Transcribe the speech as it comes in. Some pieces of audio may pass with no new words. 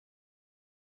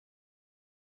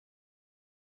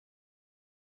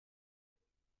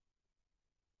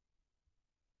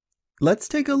Let's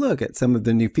take a look at some of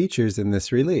the new features in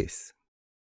this release.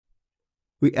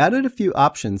 We added a few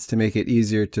options to make it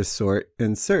easier to sort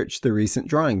and search the recent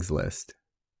drawings list.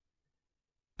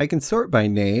 I can sort by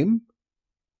name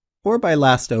or by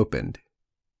last opened.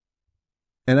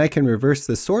 And I can reverse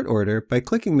the sort order by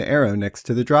clicking the arrow next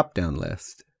to the drop-down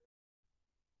list.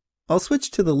 I'll switch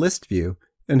to the list view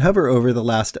and hover over the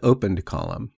last opened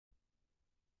column.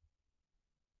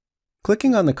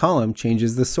 Clicking on the column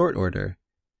changes the sort order,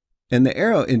 and the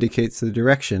arrow indicates the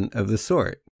direction of the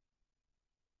sort.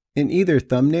 In either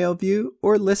thumbnail view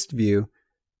or list view,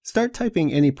 start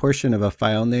typing any portion of a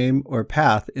file name or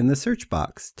path in the search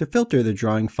box to filter the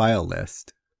drawing file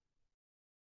list.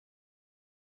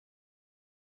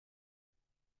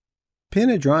 Pin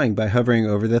a drawing by hovering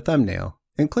over the thumbnail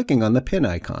and clicking on the pin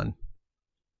icon.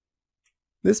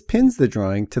 This pins the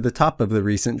drawing to the top of the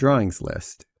recent drawings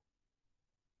list.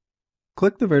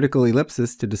 Click the vertical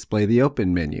ellipsis to display the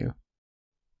Open menu,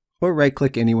 or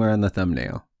right-click anywhere on the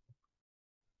thumbnail.